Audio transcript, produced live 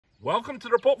Welcome to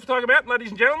the Report for Tiger Mountain, ladies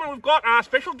and gentlemen. We've got our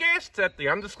special guest at the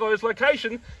undisclosed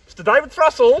location, Mr. David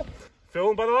Thrussell,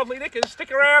 filmed by the lovely Nickers.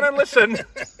 Stick around and listen.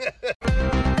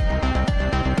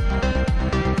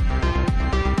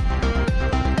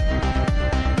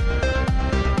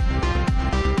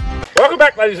 Welcome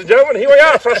back, ladies and gentlemen. Here we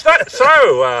are.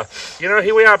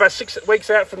 Here we are about 6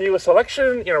 weeks out from the US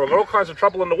election. We've got all kinds of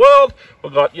trouble in the world.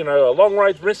 We've got,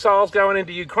 long-range missiles going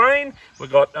into Ukraine.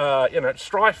 We've got,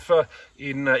 strife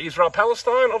in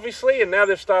Israel-Palestine, obviously, and now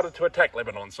they've started to attack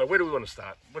Lebanon. So where do we want to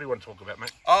start? What do you want to talk about,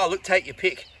 mate? Oh, look, take your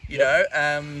pick,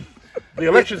 The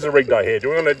election's a rigged day here. Do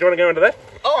you want to go into that?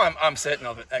 Oh, I'm certain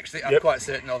of it, actually. I'm quite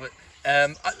certain of it.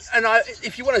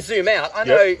 If you want to zoom out, I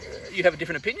know you have a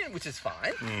different opinion, which is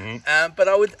fine. Mm-hmm. But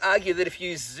I would argue that if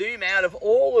you zoom out of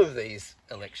all of these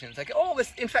elections,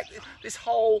 this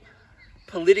whole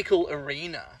political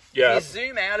arena, if you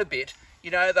zoom out a bit,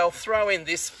 they'll throw in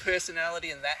this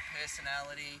personality and that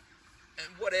personality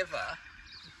and whatever,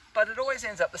 but it always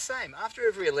ends up the same. After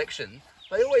every election,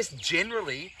 they always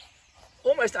generally,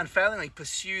 almost unfailingly,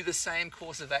 pursue the same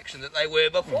course of action that they were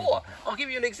before. I'll give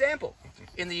you an example.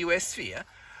 In the US sphere,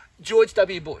 George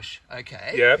W. Bush,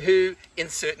 who in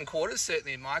certain quarters,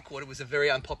 certainly in my quarter, was a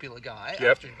very unpopular guy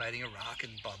after invading Iraq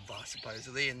and blah, blah,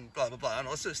 supposedly, and blah, blah, blah, and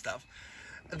all sort of stuff.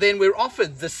 Then we're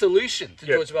offered the solution to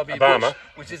George W. Bush,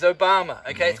 which is Obama,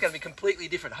 It's going to be completely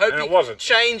different. Hoping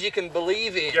change you can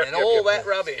believe in and all that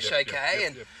rubbish,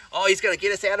 he's going to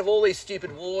get us out of all these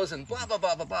stupid wars and blah, blah,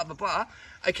 blah, blah, blah, blah,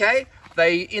 blah.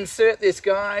 They insert this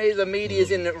guy, the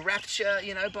media's in rapture,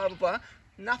 blah, blah, blah.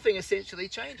 Nothing essentially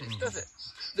changes, does it?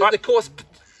 The course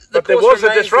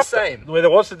remains the same. There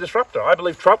was the disruptor. I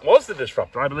believe Trump was the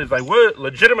disruptor. I believe they were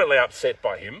legitimately upset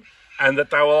by him, and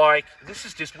that they were like, this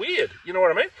is just weird. You know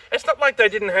what I mean? It's not like they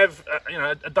didn't have,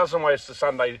 a dozen ways to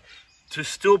Sunday to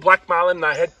still blackmail him.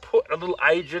 They had put a little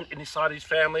agent inside his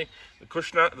family,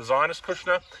 the Zionist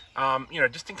Kushner,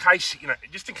 just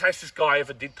in case this guy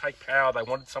ever did take power, they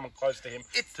wanted someone close to him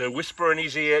to whisper in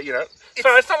his ear,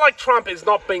 So it's not like Trump is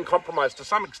not being compromised to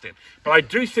some extent, but I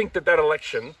do think that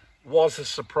election was a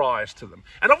surprise to them.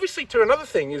 And obviously, too, another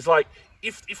thing is like,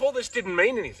 if all this didn't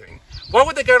mean anything, why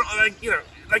would they go?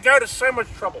 They go to so much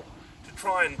trouble to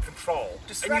try and control.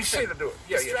 Distraction. And you see them do it.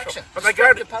 Distraction. Sure. But they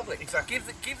go to the public. Exactly.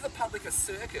 Give the public a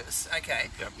circus.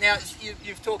 Yep. Now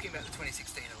you're talking about the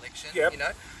 2016 election.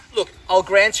 Yep. Look, I'll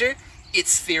grant you,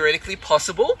 it's theoretically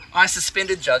possible. I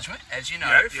suspended judgment, as you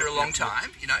know, for a long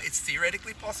time. It's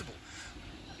theoretically possible.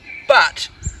 But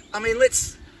I mean,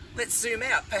 let's zoom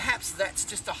out. Perhaps that's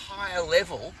just a higher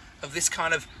level of this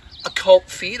kind of occult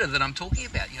theatre that I'm talking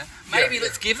about. Maybe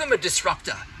let's give them a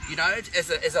disruptor.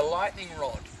 As a lightning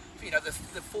rod.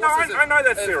 The forces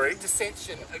of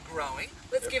dissension are growing.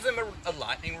 Let's give them a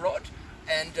lightning rod,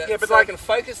 and they can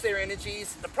focus their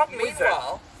energies. The problem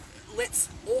Meanwhile, let's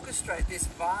orchestrate this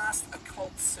vast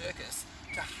occult circus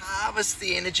to harvest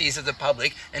the energies of the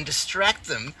public and distract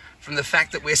them from the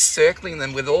fact that we're circling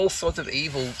them with all sorts of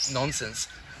evil nonsense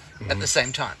at the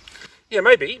same time. Yeah,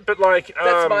 maybe, but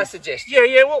that's my suggestion.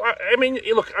 Yeah. Well,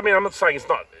 I'm not saying it's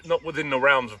not within the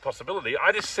realms of possibility.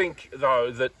 I just think,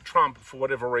 though, that Trump, for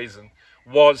whatever reason,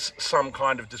 was some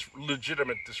kind of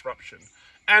legitimate disruption.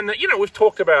 And we've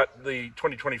talked about the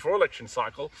 2024 election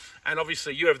cycle, and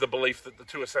obviously you have the belief that the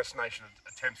 2 assassination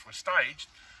attempts were staged.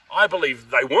 I believe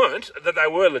they weren't; that they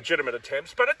were legitimate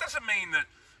attempts. But it doesn't mean that,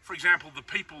 for example, the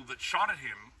people that shot at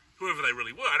him, whoever they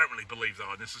really were, I don't really believe they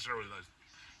were necessarily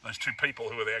those 2 people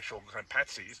who were the actual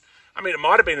patsies. I mean, it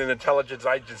might have been an intelligence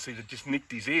agency that just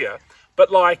nicked his ear, but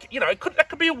that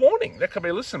could be a warning. That could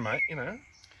be, listen, mate,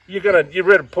 you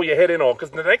better pull your head in, or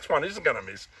because the next one isn't going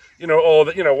to miss,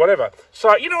 whatever.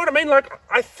 So, you know what I mean?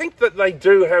 I think that they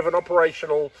do have an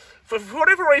operational, for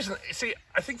whatever reason. See,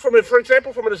 I think for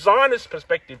example, from a Zionist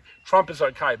perspective, Trump is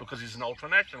okay because he's an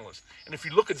ultranationalist. And if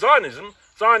you look at Zionism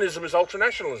is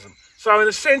ultranationalism. So in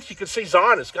a sense, you can see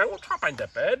Zionists go, well, Trump ain't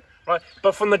that bad, right?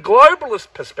 But from the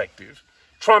globalist perspective,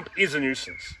 Trump is a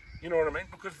nuisance. You know what I mean?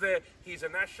 Because he's a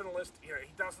nationalist. He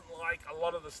doesn't like a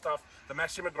lot of the stuff, the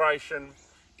mass immigration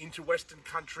into Western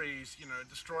countries,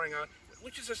 destroying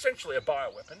which is essentially a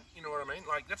bioweapon. You know what I mean?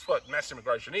 That's what mass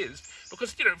immigration is.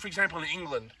 Because, for example, in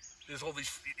England, there's all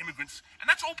these immigrants, and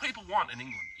that's all people want in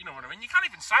England. You know what I mean? You can't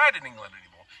even say it in England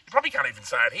anymore. You probably can't even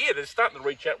say it here. They're starting to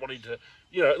reach out wanting to,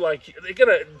 they're going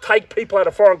to take people out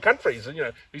of foreign countries and,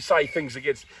 who say things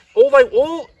against.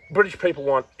 All British people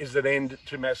want is an end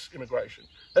to mass immigration.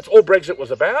 That's all Brexit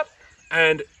was about.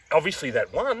 And obviously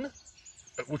that won,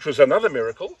 which was another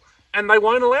miracle. And they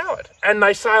won't allow it. And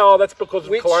they say, oh, that's because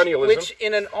of colonialism. Which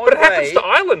in an odd way... But it happens to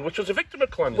Ireland, which was a victim of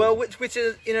colonialism. Well, which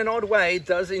in an odd way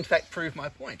does in fact prove my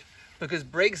point. Because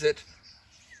Brexit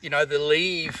you know, the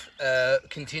Leave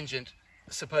contingent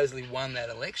supposedly won that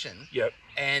election. Yep.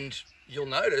 And you'll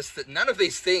notice that none of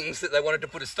these things that they wanted to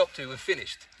put a stop to have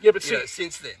finished. Yeah, but see,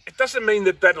 since then. It doesn't mean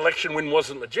that that election win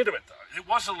wasn't legitimate, though. It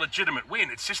was a legitimate win.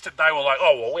 It's just that they were like,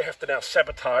 oh, well, we have to now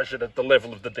sabotage it at the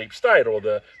level of the deep state or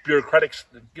the bureaucratic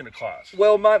class.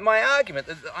 Well, my argument,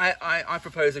 I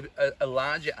propose a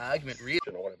larger argument, really.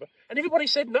 Or whatever. And everybody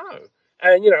said no.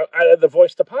 And, the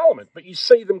voice to Parliament. But you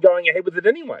see them going ahead with it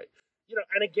anyway.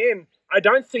 And again, I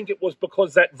don't think it was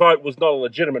because that vote was not a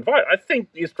legitimate vote. I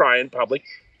think the Australian public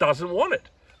doesn't want it.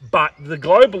 But the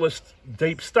globalist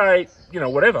deep state,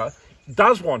 whatever,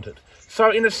 does want it. So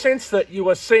in a sense that you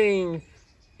are seeing,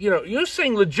 you're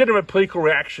seeing legitimate political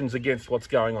reactions against what's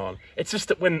going on. It's just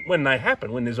that when they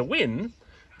happen, when there's a win,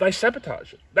 they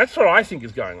sabotage it. That's what I think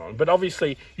is going on. But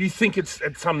obviously, you think it's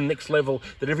at some next level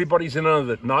that everybody's in on it,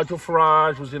 that Nigel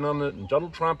Farage was in on it, and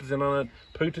Donald Trump is in on it,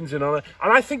 Putin's in on it.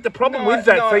 And I think the problem with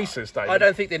that thesis, David... I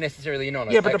don't think they're necessarily in on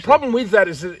it. Yeah, but the problem with that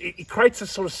is that it creates a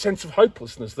sort of sense of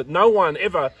hopelessness, that no one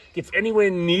ever gets anywhere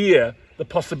near the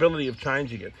possibility of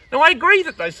changing it. Now, I agree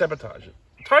that they sabotage it.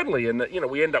 Totally, and that,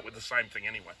 we end up with the same thing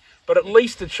anyway. But at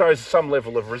least it shows some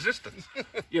level of resistance. How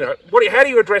do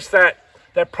you address that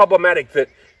problematic that...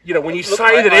 when you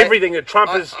say that everything that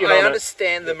Trump is... I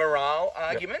understand the morale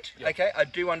argument, okay? I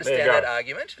do understand that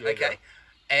argument, okay?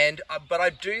 But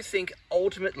I do think,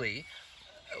 ultimately,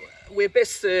 we're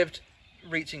best served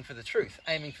reaching for the truth,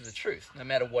 aiming for the truth, no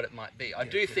matter what it might be. I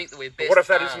do think that we're best What if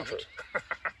that isn't true?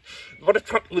 What if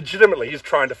Trump legitimately is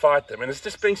trying to fight them and it's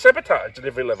just being sabotaged at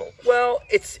every level? Well,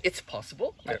 it's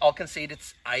possible. Yeah. I'll concede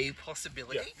it's a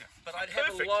possibility, but I'd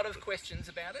have a lot of questions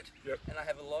about it, and I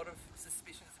have a lot of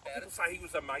suspicions about People say he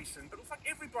was a Mason, but it was like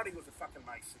everybody was a fucking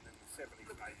Mason in the 70s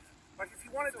and 80s. Like, if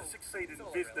you wanted to succeed in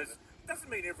business, it doesn't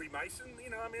mean every Mason,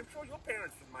 I'm sure your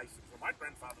parents were Masons, or my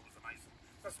grandfather was a Mason.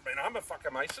 Doesn't mean I'm a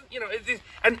fucking Mason,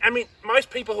 and I mean, most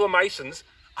people who are Masons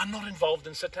are not involved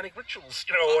in satanic rituals,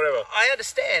 or whatever. I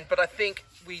understand, but I think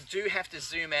we do have to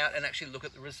zoom out and actually look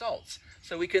at the results.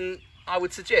 So I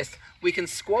would suggest, we can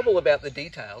squabble about the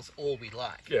details all we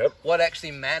like. Yep. What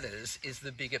actually matters is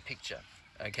the bigger picture,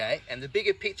 okay? And the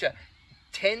bigger picture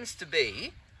tends to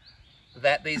be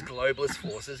that these globalist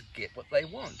forces get what they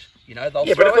want. They'll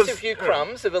throw us a few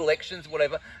crumbs of elections,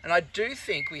 whatever. And I do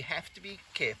think we have to be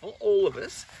careful, all of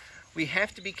us, we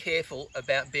have to be careful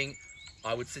about being,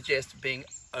 I would suggest, being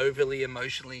overly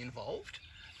emotionally involved.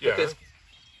 Yeah. Because,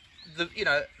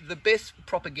 the best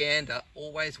propaganda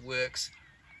always works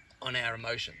on our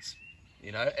emotions.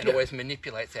 And always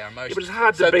manipulates our emotions. Yeah, but it's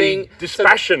hard to be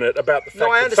dispassionate about the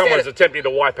fact that someone's attempting to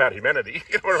wipe out humanity.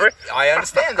 I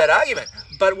understand that argument.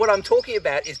 But what I'm talking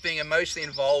about is being emotionally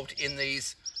involved in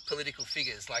these political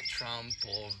figures like Trump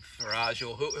or Farage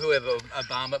or whoever,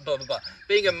 Obama, blah, blah, blah.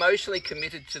 Being emotionally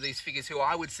committed to these figures who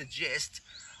I would suggest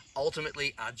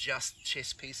ultimately are just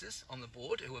chess pieces on the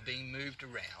board who are being moved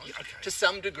around to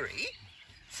some degree,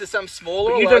 to some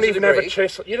smaller or larger degree. You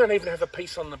don't even have a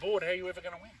piece on the board. How are you ever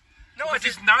going to win? No,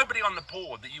 there's nobody on the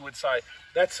board that you would say,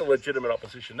 that's a legitimate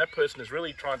opposition. That person is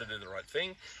really trying to do the right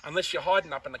thing, unless you're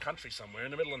hiding up in the country somewhere in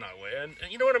the middle of nowhere. And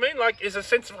you know what I mean? Like, there's a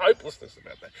sense of hopelessness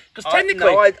about that. Because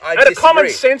technically, at a common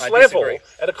sense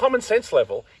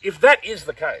level, if that is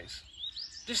the case,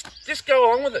 just go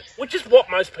along with it, which is what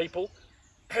most people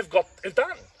have done.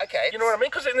 Okay. You know what I mean?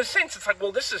 Because in a sense, it's like,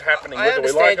 well, this is happening. I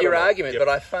understand your argument, but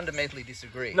I fundamentally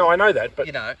disagree. No, I know that,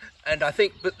 but and I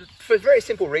think, but for very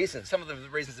simple reasons, some of the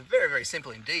reasons are very, very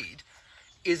simple indeed,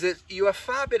 is that you are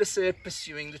far better served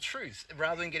pursuing the truth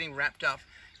rather than getting wrapped up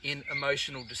in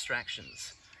emotional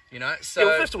distractions. So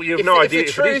well, first of all, you have no idea.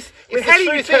 How do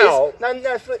you tell? No,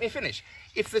 let me finish.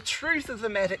 If the truth of the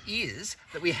matter is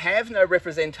that we have no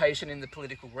representation in the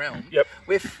political realm,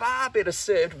 we're far better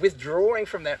served withdrawing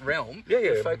from that realm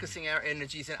and focusing our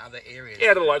energies in other areas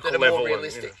at a local level, more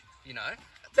realistic.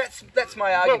 That's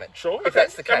my argument. Well, sure, if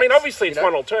that's the case. I mean, obviously, it's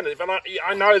one alternative, and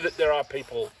I know that there are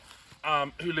people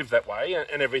who live that way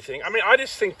and everything. I mean, I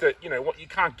just think that what you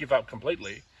can't give up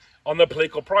completely on the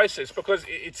political process, because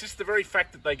it's just the very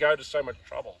fact that they go to so much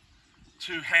trouble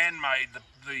to handmade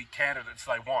the candidates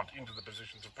they want into the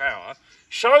positions of power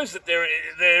shows that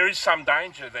there is some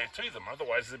danger there to them.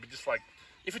 Otherwise, they'd be just like,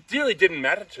 if it really didn't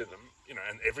matter to them,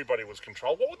 and everybody was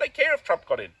controlled, what would they care if Trump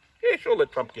got in? Yeah, sure,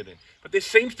 let Trump get in. But there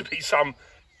seems to be some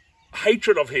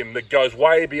hatred of him that goes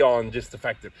way beyond just the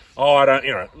fact that,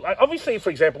 like obviously, for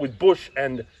example, with Bush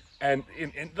and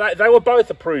they were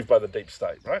both approved by the deep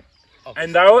state, right? Obviously.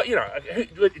 And they were,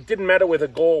 it didn't matter whether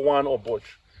Gore won or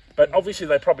Bush. But obviously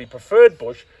they probably preferred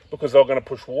Bush because they were going to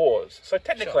push wars. So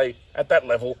technically, at that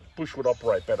level, Bush would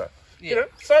operate better. You know.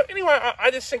 So anyway, I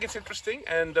just think it's interesting,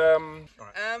 and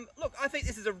look, I think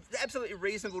this is an absolutely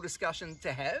reasonable discussion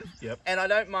to have. Yep. And I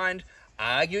don't mind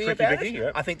arguing about it.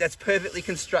 Yep. I think that's perfectly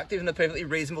constructive and a perfectly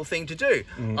reasonable thing to do.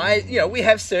 We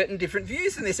have certain different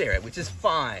views in this area, which is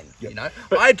fine. Yep. You know,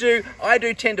 but I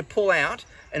do tend to pull out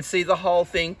and see the whole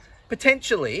thing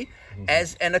potentially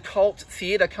as an occult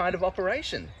theatre kind of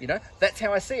operation. You know, that's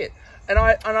how I see it. And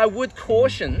I would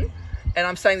caution, and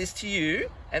I'm saying this to you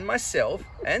and myself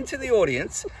and to the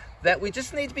audience, that we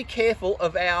just need to be careful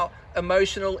of our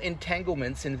emotional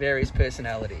entanglements in various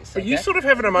personalities. But you sort of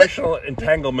have an emotional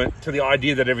entanglement to the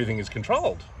idea that everything is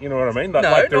controlled. You know what I mean? No,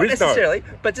 not necessarily.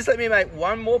 But just let me make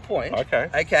one more point. Okay.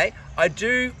 Okay. I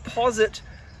do posit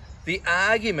the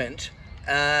argument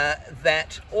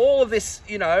that all of this,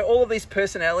 all of these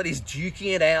personalities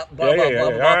duking it out, blah,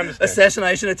 blah,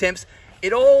 assassination attempts,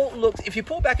 it all looks, if you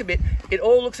pull back a bit, it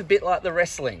all looks a bit like the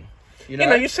wrestling.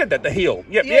 You said that, the heel.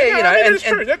 Yep, and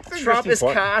Trump is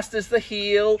cast as the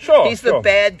heel. Sure, he's the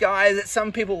bad guy that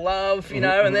some people love,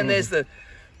 and then there's the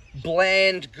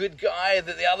bland good guy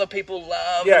that the other people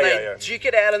love. And they duke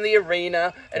it out in the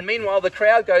arena, and meanwhile the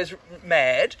crowd goes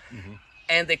mad,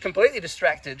 and they're completely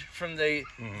distracted from the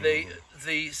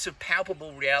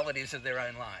palpable realities of their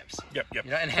own lives. Yep.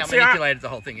 And how manipulated the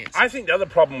whole thing is. I think the other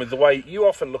problem with the way you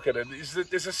often look at it is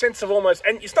that there's a sense of almost,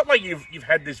 and it's not like you've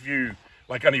had this view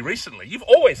like only recently. You've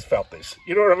always felt this.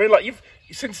 You know what I mean? Like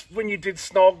since when you did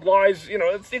Snog, Lies,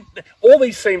 all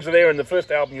these themes are there in the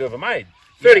first album you ever made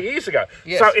 30 years ago.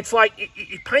 Yes. So it's like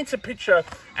it paints a picture,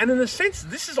 and in a sense,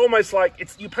 this is almost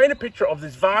like you paint a picture of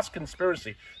this vast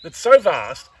conspiracy that's so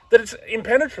vast that it's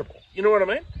impenetrable. You know what I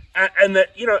mean? And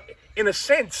that, in a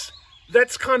sense,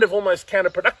 that's kind of almost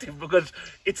counterproductive, because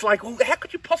it's like, well, how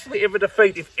could you possibly ever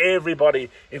defeat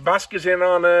if Musk is in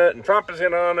on it and Trump is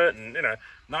in on it and,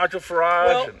 Nigel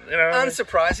Farage. Well,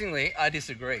 unsurprisingly, I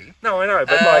disagree. No, I know,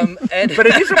 but but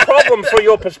it is a problem for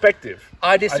your perspective.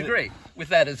 I disagree with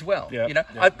that as well.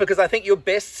 Because I think you're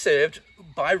best served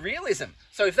by realism.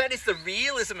 So if that is the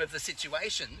realism of the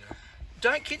situation,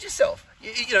 don't kid yourself.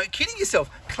 Kidding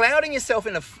yourself, clouding yourself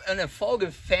in a fog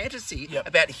of fantasy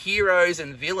about heroes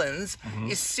and villains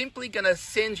is simply going to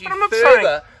send you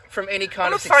further from any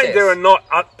kind of success. I'm not saying there are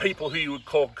not people who you would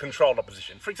call controlled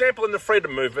opposition. For example, in the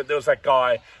freedom movement, there was that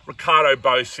guy, Ricardo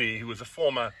Bossi, who was a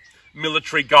former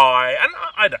military guy, and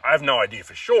I have no idea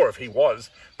for sure if he was,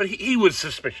 but he was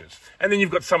suspicious. And then you've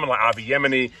got someone like Avi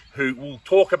Yemeni, who will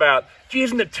talk about, gee,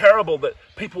 isn't it terrible that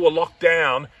people were locked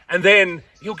down? And then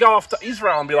he'll go off to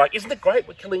Israel and be like, isn't it great,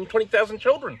 we're killing 20,000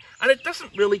 children? And it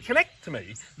doesn't really connect to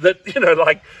me that,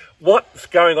 what's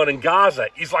going on in Gaza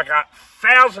is like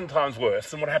 1,000 times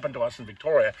worse than what happened to us in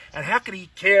Victoria. And how could he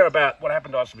care about what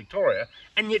happened to us in Victoria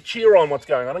and yet cheer on what's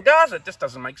going on in Gaza? It just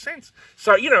doesn't make sense.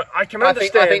 So, I can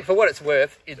understand. I think for what it's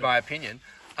worth, in my opinion,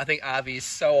 I think Avi is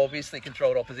so obviously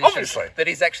controlled opposition that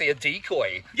he's actually a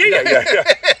decoy. Yeah.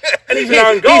 And he's an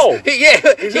own goal.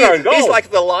 He's an own goal. He's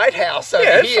like the lighthouse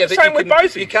over here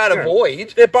that you can't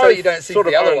avoid. They're both so you don't see sort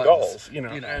of the other own goals,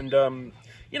 and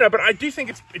but I do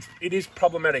think it is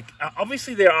problematic.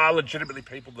 Obviously, there are legitimately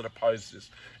people that oppose this,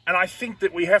 and I think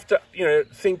that we have to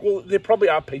think, well, there probably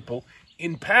are people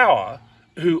in power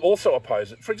who also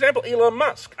oppose it. For example, Elon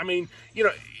Musk. I mean,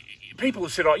 people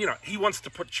have said, he wants to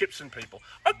put chips in people.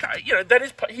 Okay,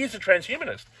 he's a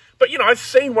transhumanist. But, I've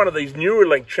seen one of these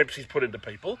Neuralink chips he's put into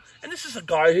people, and this is a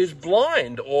guy who's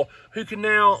blind or who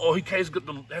hasn't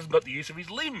got the use of his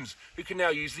limbs, who can now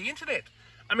use the internet.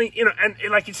 I mean, and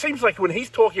it seems like when he's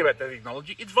talking about that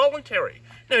technology, it's voluntary.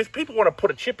 Now, if people want to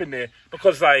put a chip in there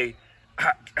because they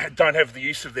don't have the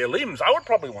use of their limbs, I would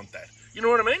probably want that. You know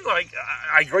what I mean?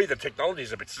 I agree the technology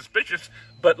is a bit suspicious,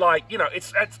 but I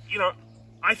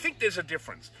think there's a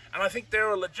difference. And I think there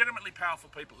are legitimately powerful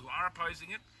people who are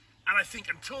opposing it. And I think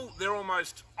until they're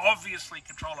almost obviously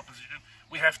controlled opposition,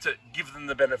 we have to give them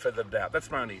the benefit of the doubt.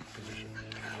 That's my only position.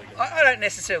 I don't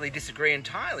necessarily disagree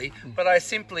entirely, but I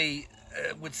simply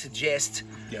would suggest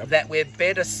that we're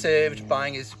better served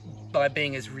by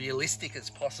being as realistic as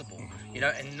possible,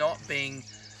 and not being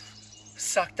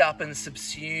sucked up and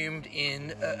subsumed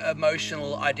in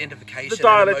emotional identification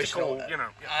and emotional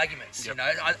arguments.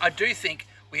 I do think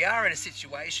we are in a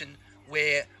situation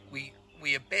where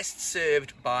we are best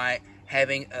served by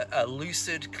having a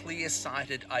lucid,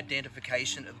 clear-sighted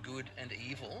identification of good and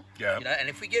evil. And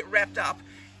if we get wrapped up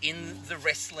in the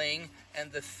wrestling and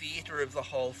the theatre of the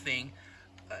whole thing,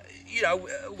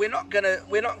 we're not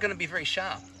gonna be very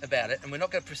sharp about it, and we're not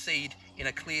going to proceed in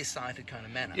a clear-sighted kind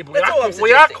of manner. Yeah, but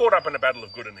we are caught up in a battle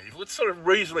of good and evil. It's sort of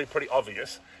reasonably pretty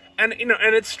obvious, and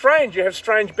and it's strange. You have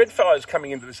strange bedfellows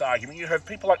coming into this argument. You have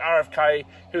people like RFK,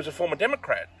 who's a former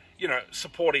Democrat.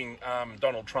 supporting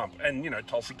Donald Trump, and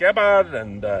Tulsi Gabbard,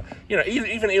 and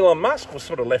even Elon Musk was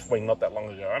sort of left wing not that long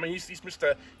ago. I mean, he's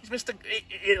Mr.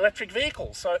 Electric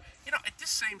Vehicle. So it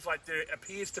just seems like there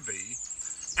appears to be,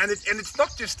 and it's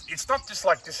not just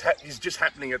like this is just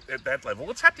happening at that level.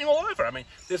 It's happening all over. I mean,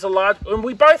 there's a large, and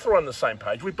we both are on the same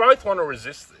page. We both want to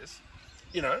resist this,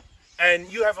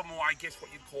 and you have a more, I guess,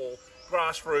 what you call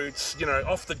grassroots,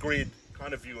 off the grid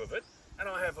kind of view of it, and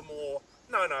I have a more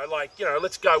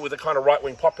let's go with a kind of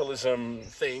right-wing populism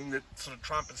thing that sort of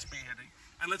Trump is spearheading,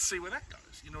 and let's see where that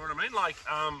goes. You know what I mean?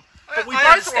 But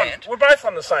we're both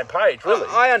on the same page, really.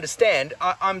 I understand.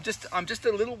 I'm just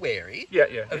a little wary.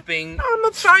 Of being. No, I'm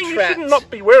not saying you should not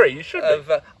be wary. You should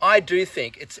be. I do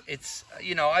think it's.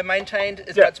 I maintained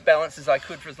as much balance as I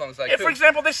could for as long as I could. For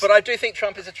example, But I do think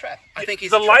Trump is a trap. I think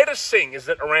he's the latest thing is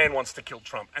that Iran wants to kill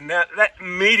Trump, and that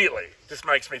immediately just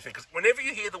makes me think. Because whenever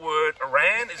you hear the word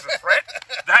Iran is a threat,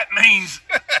 that means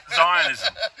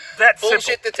Zionism. That's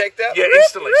bullshit detector. Yeah,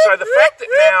 instantly. So the fact that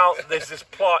now there's this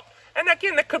plot. And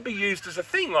again, that could be used as a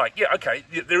thing like,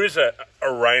 there is a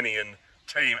Iranian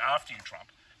team after you, Trump,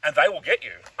 and they will get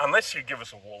you unless you give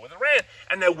us a war with Iran.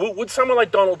 And now, would someone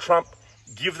like Donald Trump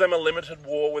give them a limited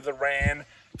war with Iran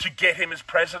to get him as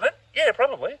president? Yeah,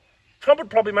 probably. Trump would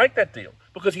probably make that deal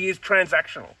because he is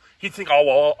transactional. He'd think, oh,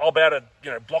 well, I'll be able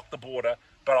to, block the border,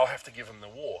 but I'll have to give him the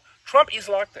war. Trump is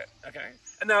like that, okay?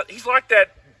 And now, he's like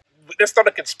that. That's not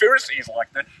a conspiracy. He's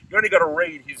like that. You only got to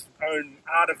read his own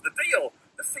art of the deal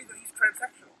to see that he's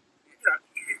transactional.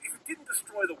 If it didn't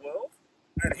destroy the world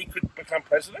and he could become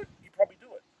president, he'd probably do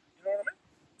it. You know what I mean?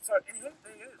 So anyway,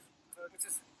 there he is. So it's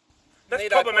just, that's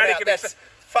problematic. That's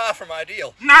far from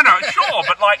ideal. No, sure,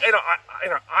 but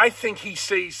I think he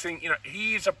sees things.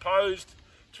 He is opposed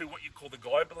to what you call the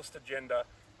globalist agenda,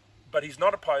 but he's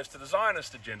not opposed to the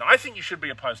Zionist agenda. I think you should be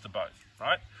opposed to both,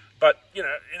 right? But, in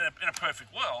a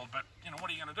perfect world, but, what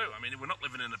are you going to do? I mean, we're not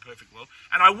living in a perfect world.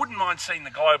 And I wouldn't mind seeing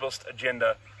the globalist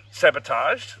agenda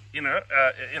sabotaged,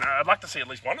 I'd like to see at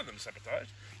least one of them sabotaged,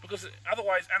 because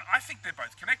otherwise, and I think they're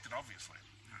both connected, obviously.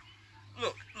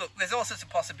 Look, there's all sorts of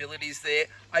possibilities there.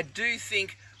 I do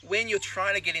think when you're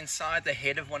trying to get inside the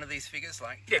head of one of these figures,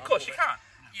 like... Yeah, of course, you can't.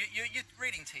 You're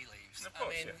reading tea leaves. Of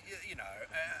course,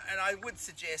 and I would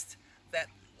suggest that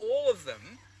all of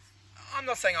them... I'm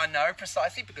not saying I know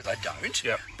precisely because I don't,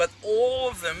 but all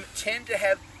of them tend to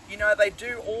have, they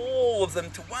do all of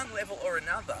them to one level or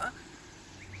another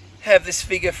have this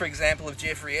figure, for example, of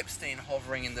Jeffrey Epstein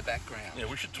hovering in the background. Yeah,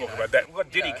 we should talk about that. We've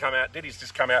got Diddy come out. Diddy's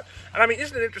just come out. And I mean,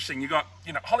 isn't it interesting? You got,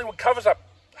 Hollywood covers up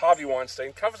Harvey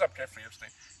Weinstein, covers up Jeffrey Epstein,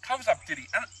 covers up Diddy.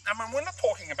 And I mean, we're not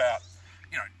talking about,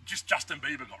 just Justin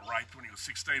Bieber got raped when he was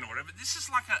 16 or whatever. This is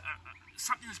like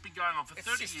something that's been going on for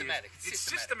 30 years. It's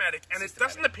systematic, and it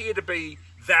doesn't appear to be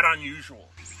that unusual.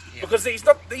 Yeah. Because these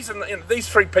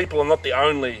three people are not the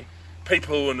only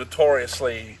people who are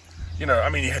notoriously, you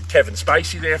had Kevin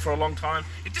Spacey there for a long time.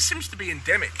 It just seems to be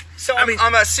endemic. So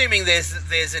I'm assuming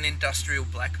there's an industrial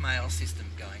blackmail system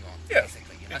going on. Yeah,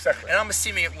 basically, exactly. And I'm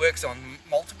assuming it works on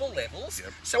multiple levels.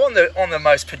 Yep. So on the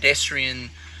most pedestrian,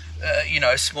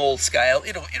 small scale,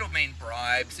 it'll mean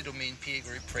bribes, it'll mean peer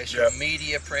group pressure,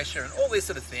 media pressure, and all these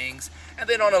sort of things. And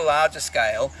then on a larger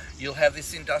scale, you'll have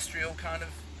this industrial kind of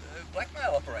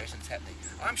blackmail operations happening.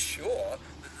 I'm sure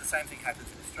that the same thing happens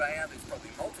in Australia. There's probably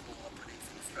multiple operatives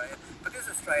in Australia, because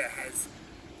Australia has,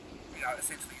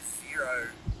 essentially zero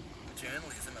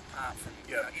journalism apart from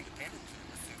independent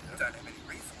journalists who don't have any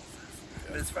resources.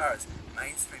 But as far as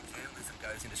mainstream journalism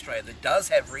goes in Australia that does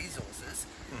have resources,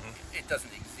 it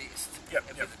doesn't exist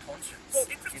with a conscience. Well,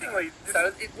 interestingly...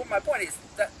 my point is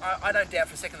that I don't doubt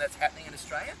for a second that's happening in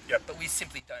Australia, but we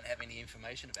simply don't have any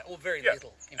information about it, or very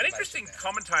little information. An interesting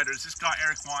commentator is this guy,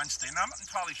 Eric Weinstein. Now, I'm not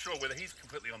entirely sure whether he's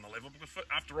completely on the level, because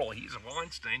after all, he's a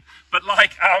Weinstein. But,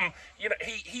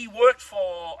 he worked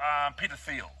for Peter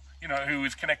Thiel, who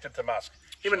is connected to Musk.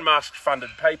 Him and Musk funded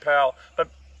PayPal, but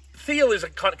Thiel is a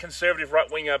kind of conservative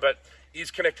right-winger, but is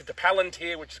connected to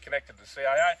Palantir, which is connected to the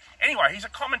CIA. Anyway, he's a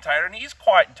commentator, and he is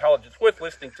quite intelligent. It's worth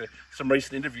listening to some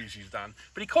recent interviews he's done.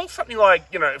 But he calls something like,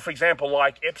 for example,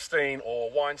 like Epstein or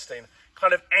Weinstein,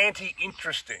 kind of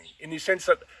anti-interesting, in the sense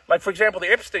that, for example, the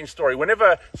Epstein story,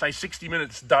 whenever, say, 60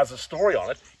 Minutes does a story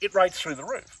on it, it rates through the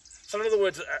roof. So in other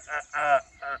words,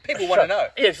 people want to know.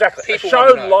 Yeah, exactly. People a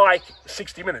show like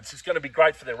 60 Minutes is going to be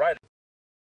great for their ratings.